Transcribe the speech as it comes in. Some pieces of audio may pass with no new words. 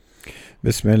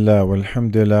Bismillah,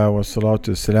 walhamdulillah, wassalatu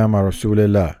wassalam ala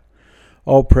Rasulillah.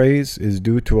 All praise is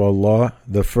due to Allah,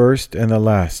 the first and the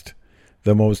last,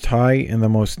 the most high and the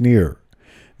most near.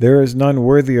 There is none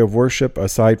worthy of worship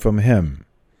aside from Him.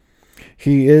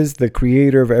 He is the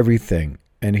creator of everything,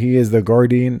 and He is the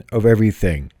guardian of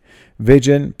everything.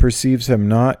 Vision perceives Him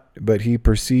not, but He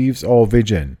perceives all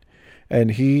vision,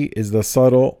 and He is the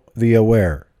subtle, the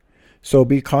aware. So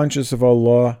be conscious of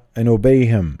Allah and obey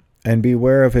Him, and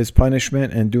beware of His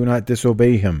punishment and do not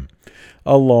disobey Him.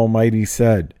 Allah Almighty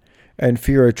said, "And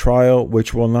fear a trial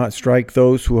which will not strike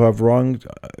those who have wronged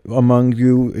among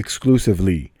you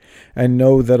exclusively, and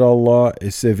know that Allah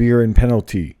is severe in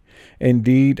penalty.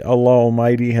 Indeed, Allah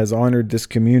Almighty has honored this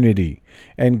community,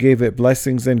 and gave it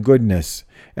blessings and goodness,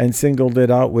 and singled it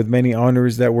out with many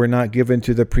honors that were not given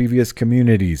to the previous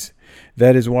communities.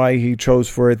 That is why He chose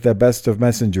for it the best of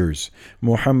messengers,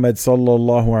 Muhammad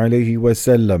sallallahu alaihi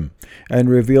wasallam, and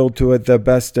revealed to it the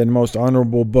best and most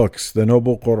honorable books, the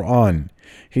noble Quran.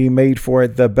 He made for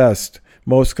it the best,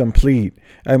 most complete,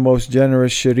 and most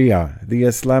generous Sharia, the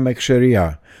Islamic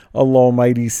Sharia. Allah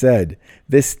Almighty said,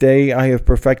 'This day I have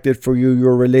perfected for you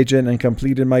your religion and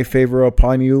completed my favor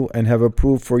upon you and have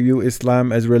approved for you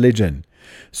Islam as religion.'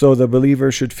 So the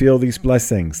believer should feel these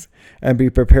blessings and be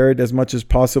prepared as much as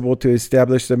possible to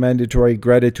establish the mandatory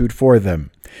gratitude for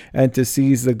them, and to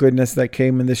seize the goodness that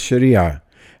came in the Sharia,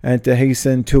 and to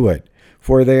hasten to it,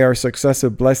 for they are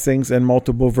successive blessings and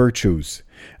multiple virtues.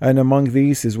 And among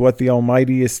these is what the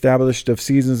Almighty established of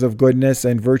seasons of goodness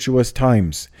and virtuous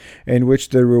times, in which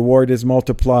the reward is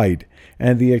multiplied,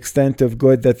 and the extent of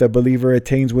good that the believer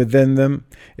attains within them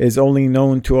is only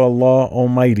known to Allah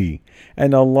Almighty.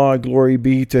 And Allah, glory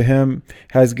be to Him,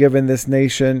 has given this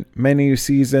nation many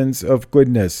seasons of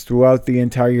goodness throughout the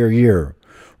entire year.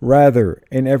 Rather,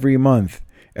 in every month,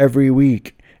 every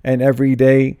week, and every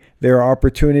day, there are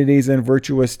opportunities and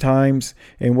virtuous times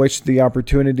in which the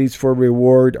opportunities for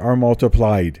reward are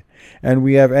multiplied. And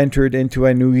we have entered into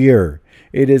a new year.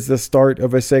 It is the start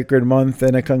of a sacred month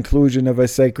and a conclusion of a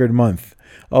sacred month.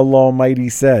 Allah Almighty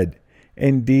said,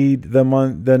 'Indeed,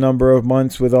 the number of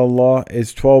months with Allah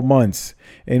is 12 months,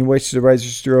 in which the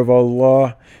register of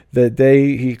Allah, the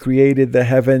day He created the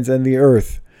heavens and the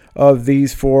earth. Of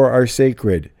these 4 are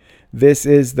sacred. This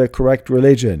is the correct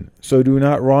religion, so do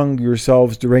not wrong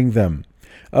yourselves during them.'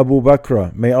 Abu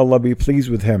Bakr, may Allah be pleased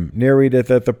with him, narrated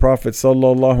that the Prophet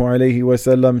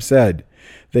ﷺ said,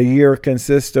 'The year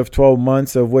consists of 12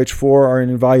 months, of which 4 are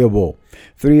inviolable,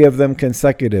 3 of them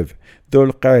consecutive,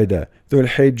 Dhul Qa'dah, Dhul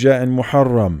Hijjah, and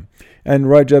Muharram, and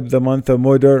Rajab, the month of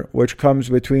Mudar, which comes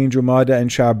between Jumada and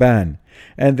Sha'ban.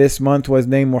 And this month was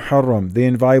named Muharram, the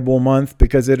inviolable month,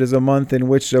 because it is a month in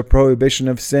which the prohibition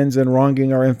of sins and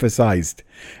wronging are emphasized.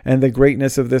 And the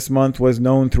greatness of this month was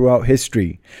known throughout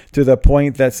history, to the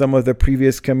point that some of the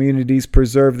previous communities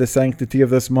preserved the sanctity of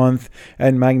this month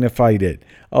and magnified it.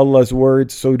 Allah's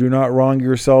words, 'So do not wrong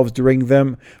yourselves during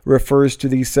them,' refers to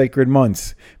these sacred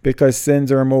months, because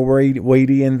sins are more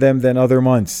weighty in them than other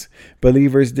months.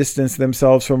 Believers distance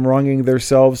themselves from wronging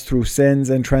themselves through sins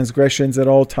and transgressions at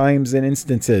all times and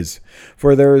instances,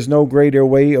 for there is no greater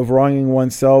way of wronging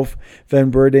oneself than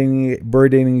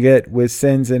burdening it with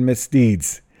sins and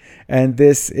misdeeds. And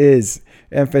this is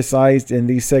emphasized in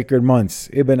these sacred months.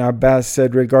 Ibn Abbas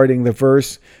said regarding the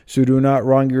verse, 'So do not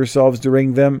wrong yourselves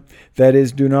during them,' that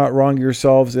is, do not wrong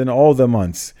yourselves in all the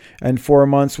months. And 4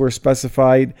 months were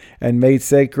specified and made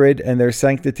sacred, and their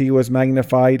sanctity was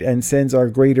magnified, and sins are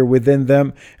greater within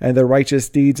them, and the righteous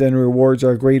deeds and rewards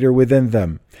are greater within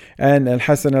them. And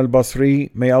Al-Hasan al-Basri,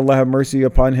 may Allah have mercy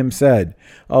upon him, said,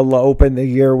 'Allah opened the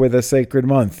year with a sacred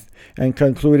month, and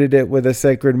concluded it with a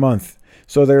sacred month.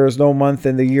 So there is no month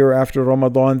in the year after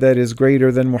Ramadan that is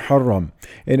greater than Muharram,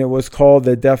 and it was called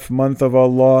the deaf month of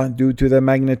Allah due to the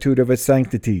magnitude of its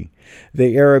sanctity.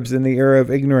 The Arabs in the era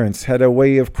of ignorance had a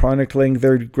way of chronicling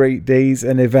their great days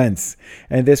and events,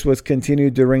 and this was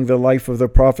continued during the life of the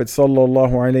Prophet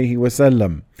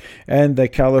ﷺ and the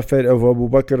Caliphate of Abu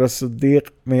Bakr as-Siddiq,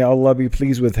 may Allah be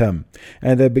pleased with him,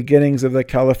 and the beginnings of the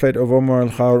Caliphate of Umar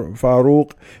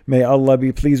al-Faruq, may Allah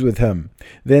be pleased with him.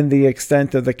 Then the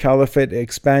extent of the Caliphate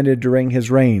expanded during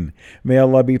his reign, may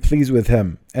Allah be pleased with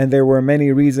him, and there were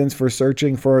many reasons for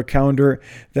searching for a calendar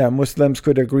that Muslims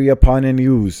could agree upon and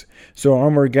use. So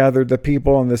Umar gathered the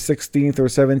people on the 16th or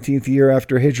 17th year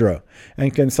after Hijrah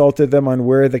and consulted them on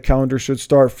where the calendar should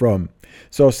start from.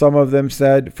 So some of them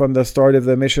said from the start of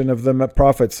the mission of the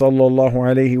Prophet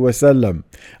ﷺ,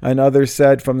 and others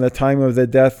said from the time of the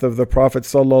death of the Prophet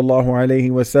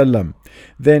ﷺ.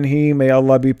 Then he, may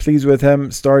Allah be pleased with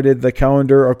him, started the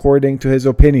calendar according to his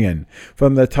opinion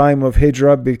from the time of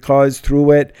Hijrah, because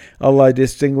through it it Allah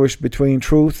distinguished between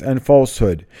truth and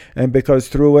falsehood, and because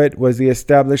through it was the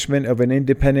establishment of an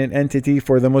independent entity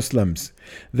for the Muslims.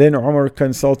 Then Umar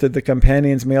consulted the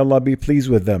companions, may Allah be pleased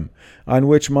with them, on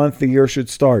which month the year should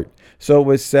start. So it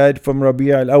was said from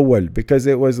Rabi' al-Awwal, because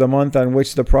it was the month on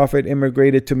which the Prophet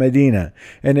immigrated to Medina,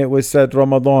 and it was said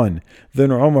Ramadan.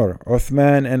 Then Umar,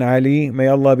 Uthman, and Ali, may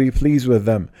Allah be pleased with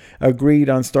them, agreed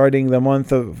on starting with the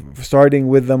month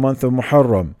of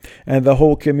Muharram, and the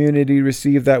whole community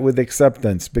received that with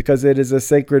acceptance, because it is a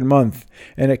sacred month,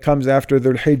 and it comes after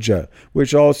Dhul Hijjah,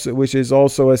 which is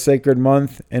also a sacred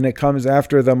month, and it comes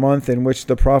after the month in which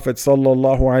the Prophet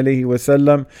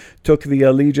ﷺ took the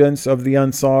allegiance of the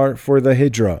Ansar for the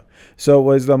Hijrah. So it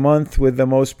was the month with the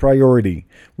most priority.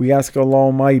 We ask Allah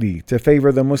Almighty to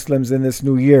favor the Muslims in this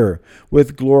new year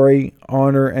with glory,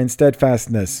 honor, and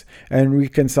steadfastness, and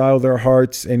reconcile their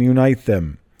hearts and unite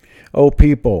them. O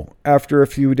people, after a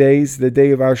few days, the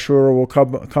day of Ashura will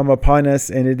come upon us,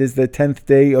 and it is the 10th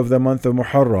day of the month of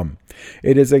Muharram.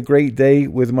 It is a great day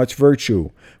with much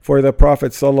virtue, for the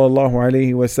Prophet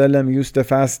ﷺ used to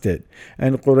fast it,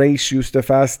 and Quraysh used to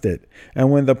fast it. And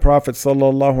when the Prophet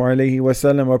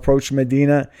ﷺ approached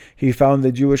Medina, he found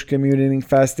the Jewish community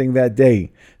fasting that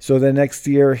day. So the next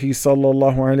year he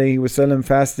ﷺ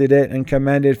fasted it and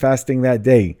commanded fasting that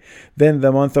day. Then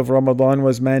the month of Ramadan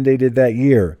was mandated that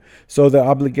year. So the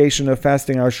obligation of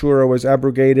fasting Ashura was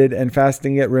abrogated, and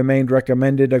fasting it remained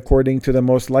recommended according to the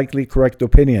most likely correct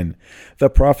opinion. The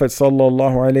Prophet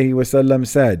ﷺ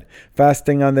said,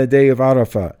 fasting on the day of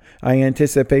Arafah, I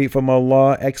anticipate from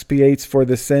Allah expiates for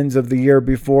the sins of the year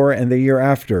before and the year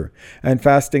after. And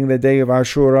fasting the day of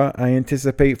Ashura, I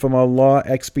anticipate from Allah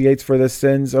expiates for the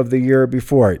sins of the year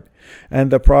before it.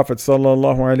 And the Prophet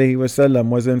ﷺ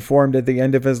was informed at the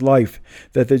end of his life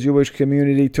that the Jewish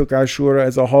community took Ashura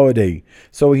as a holiday.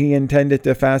 So he intended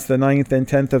to fast the 9th and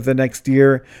 10th of the next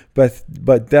year, but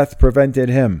death prevented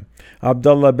him.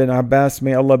 Abdullah bin Abbas,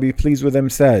 may Allah be pleased with him,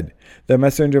 said, the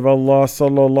Messenger of Allah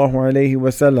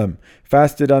ﷺ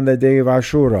fasted on the day of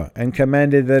Ashura and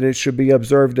commanded that it should be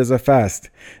observed as a fast.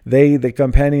 They, the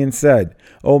companions, said,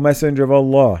 O Messenger of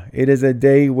Allah, it is a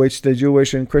day which the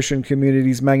Jewish and Christian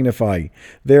communities magnify.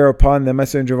 Thereupon the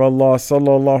Messenger of Allah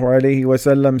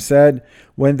ﷺ said,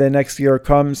 when the next year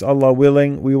comes, Allah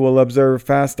willing, we will observe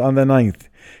fast on the 9th.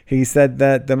 He said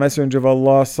that the Messenger of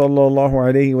Allah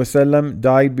ﷺ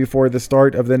died before the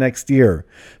start of the next year.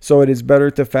 So it is better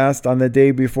to fast on the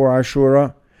day before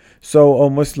Ashura. So, O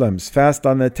Muslims, fast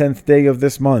on the 10th day of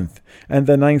this month and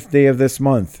the 9th day of this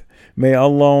month. May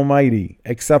Allah Almighty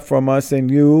accept from us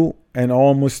and you and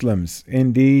all Muslims.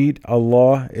 Indeed,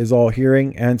 Allah is all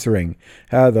hearing, answering.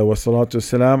 هذا والصلاة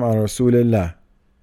والسلام على رسول الله.